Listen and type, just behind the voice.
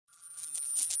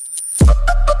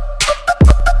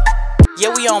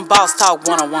we on Boss Talk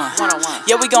 101.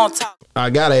 Yeah, we gonna talk. I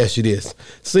gotta ask you this.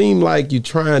 Seem like you're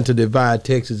trying to divide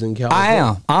Texas and California. I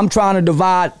am. I'm trying to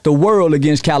divide the world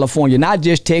against California, not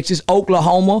just Texas,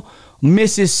 Oklahoma,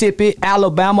 Mississippi,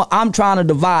 Alabama. I'm trying to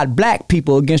divide black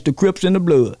people against the Crips and the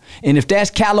Bloods. And if that's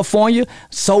California,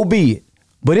 so be it.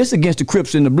 But it's against the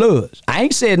Crips and the Bloods. I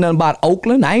ain't said nothing about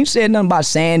Oakland. I ain't said nothing about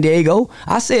San Diego.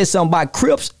 I said something about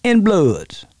Crips and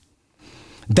Bloods.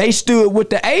 They stood with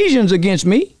the Asians against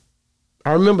me.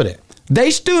 I remember that.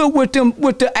 They stood with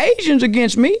the Asians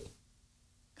against me.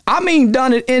 I mean,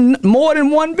 done it in more than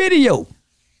one video.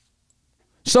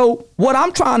 So what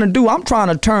I'm trying to do, I'm trying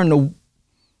to turn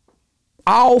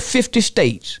all 50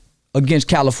 states against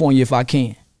California if I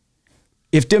can.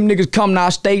 If them niggas come to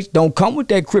our states, don't come with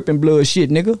that Crip and Blood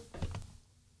shit, nigga.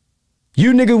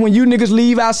 You niggas, when you niggas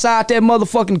leave outside that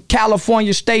motherfucking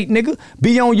California state, nigga,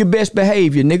 be on your best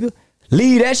behavior, nigga.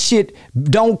 Leave that shit.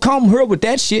 Don't come here with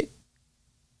that shit.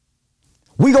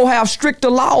 We gonna have stricter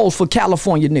laws for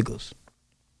California niggas.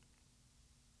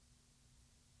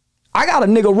 I got a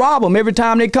nigga rob them every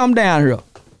time they come down here.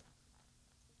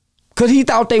 Cause he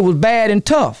thought they was bad and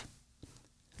tough.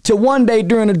 Till one day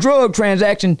during a drug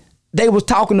transaction, they was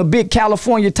talking to big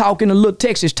California talk and a little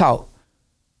Texas talk.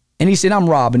 And he said, I'm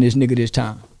robbing this nigga this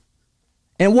time.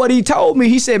 And what he told me,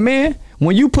 he said, man,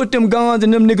 when you put them guns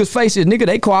in them niggas' faces, nigga,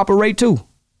 they cooperate too.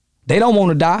 They don't want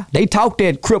to die. They talk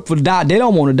that Crip for die. They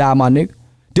don't want to die, my nigga.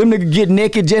 Them niggas get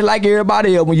naked just like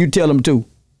everybody else when you tell them to.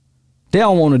 They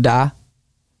don't want to die.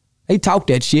 They talk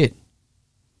that shit.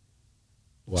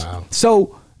 Wow.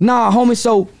 So, nah, homie,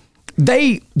 so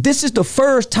this is the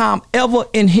first time ever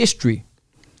in history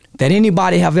that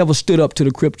anybody have ever stood up to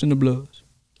the Crips and the Bloods.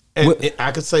 And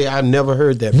I could say I never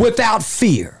heard that. Without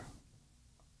fear.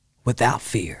 Without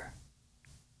fear.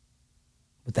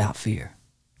 Without fear.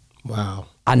 Wow.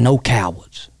 I know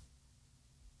cowards.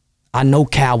 I know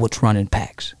cowards running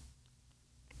packs.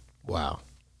 Wow.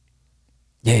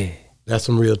 Yeah. That's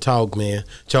some real talk, man.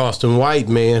 Charleston White,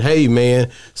 man. Hey,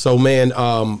 man. So, man,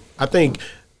 I think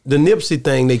the Nipsey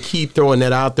thing, they keep throwing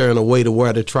that out there in a way to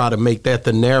where to try to make that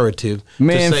the narrative.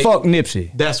 Man, fuck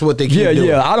Nipsey. That's what they keep doing.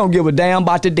 Yeah, I don't give a damn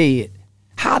about the dead.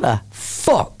 How the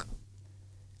fuck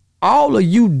all of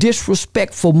you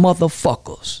disrespectful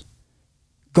motherfuckers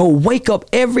go wake up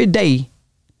every day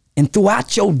and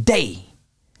throughout your day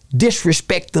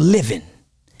disrespect the living,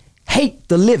 hate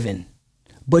the living,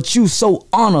 but you so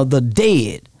honor the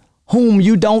dead whom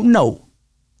you don't know.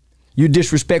 You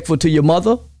disrespectful to your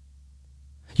mother.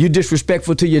 You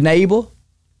disrespectful to your neighbor.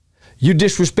 You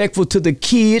disrespectful to the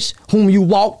kids whom you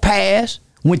walk past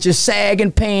with your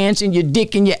sagging pants and your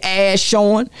dick and your ass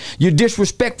showing. You're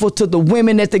disrespectful to the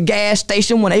women at the gas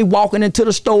station when they walking into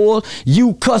the stores,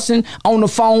 you cussing on the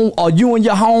phone, or you and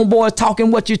your homeboys talking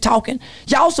what you're talking.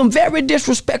 Y'all some very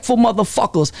disrespectful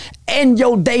motherfuckers in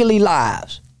your daily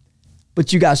lives.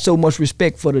 But you got so much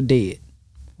respect for the dead.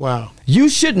 Wow. You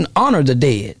shouldn't honor the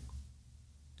dead.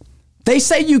 They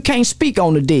say you can't speak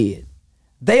on the dead.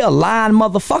 They a lying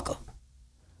motherfucker.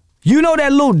 You know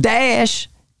that little dash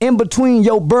in between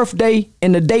your birthday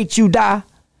and the date you die?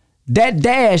 That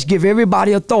dash give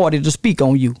everybody authority to speak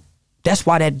on you. That's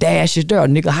why that dash is there,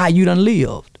 nigga, how you done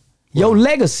lived. Wow. Your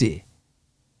legacy.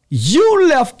 You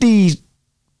left these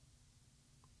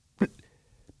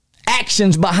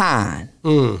actions behind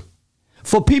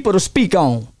for people to speak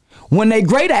on. When they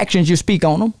great actions, you speak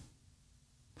on them.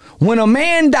 When a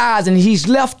man dies and he's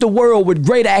left the world with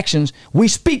great actions, we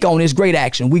speak on his great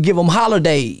action. We give them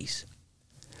holidays.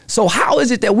 So how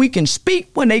is it that we can speak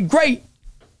when they great,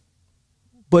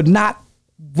 but not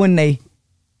when they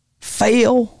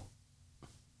fail,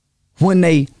 when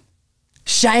they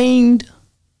shamed,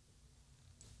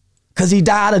 because he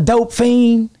died a dope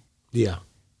fiend? Yeah.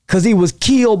 Because he was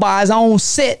killed by his own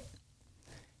set.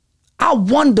 I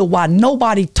wonder why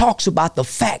nobody talks about the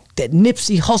fact that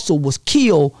Nipsey Hussle was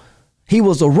killed. He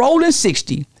was a rolling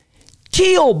 60,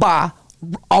 killed by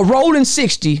a rolling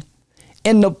 60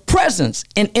 in the presence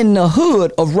and in the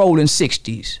hood of rolling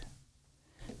 60s.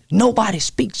 Nobody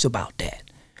speaks about that.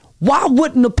 Why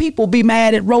wouldn't the people be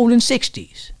mad at rolling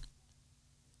 60s?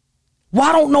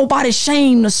 Why don't nobody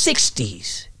shame the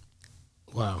 60s?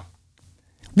 Wow.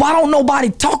 Why don't nobody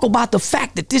talk about the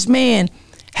fact that this man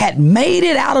had made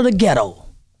it out of the ghetto,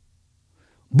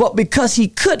 but because he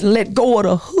couldn't let go of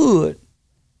the hood,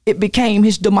 it became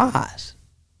his demise?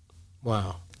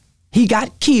 Wow. He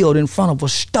got killed in front of a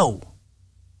store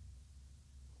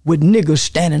with niggas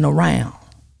standing around.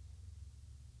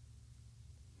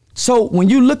 So when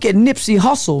you look at Nipsey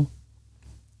Hussle,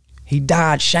 he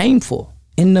died shameful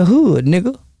in the hood,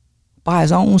 nigga, by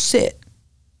his own set.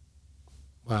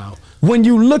 Wow. When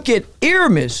you look at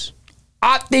Irmis,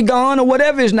 Octagon or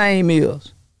whatever his name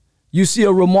is, you see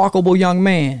a remarkable young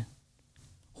man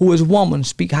who his woman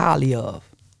speak highly of,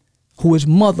 who his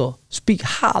mother speak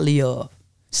highly of.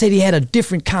 Said he had a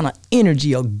different kind of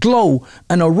energy, a glow,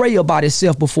 an array about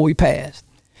himself before he passed.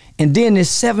 And then this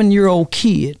 7-year-old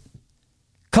kid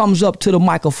comes up to the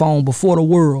microphone before the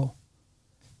world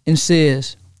and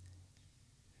says,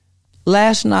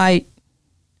 last night,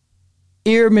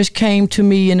 Aramis came to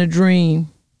me in a dream,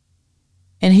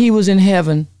 and he was in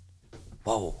heaven.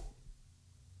 Whoa,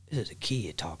 this is a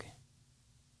kid talking.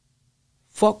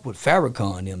 Fuck what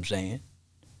Farrakhan them saying.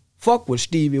 Fuck what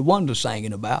Stevie Wonder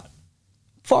singing about.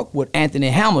 Fuck what Anthony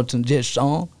Hamilton just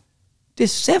sung.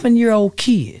 This 7-year-old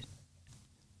kid,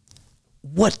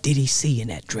 what did he see in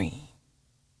that dream?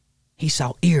 He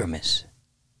saw Aramis.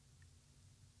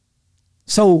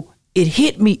 So it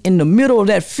hit me in the middle of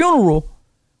that funeral.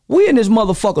 We in this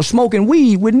motherfucker smoking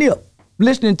weed with Nip,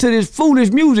 listening to this foolish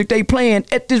music they playing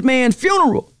at this man's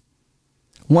funeral.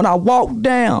 When I walked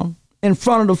down in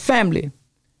front of the family,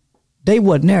 they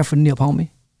wasn't there for Nip, homie.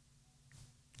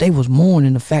 They was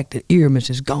mourning the fact that Aramis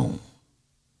is gone.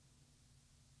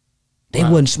 They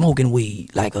wasn't smoking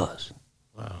weed like us.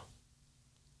 Wow.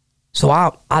 So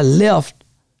I left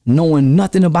knowing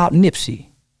nothing about Nipsey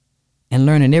and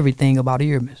learning everything about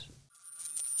Aramis.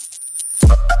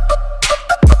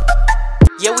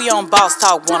 Yeah, we on Boss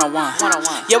Talk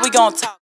 101. Yeah, we gonna talk.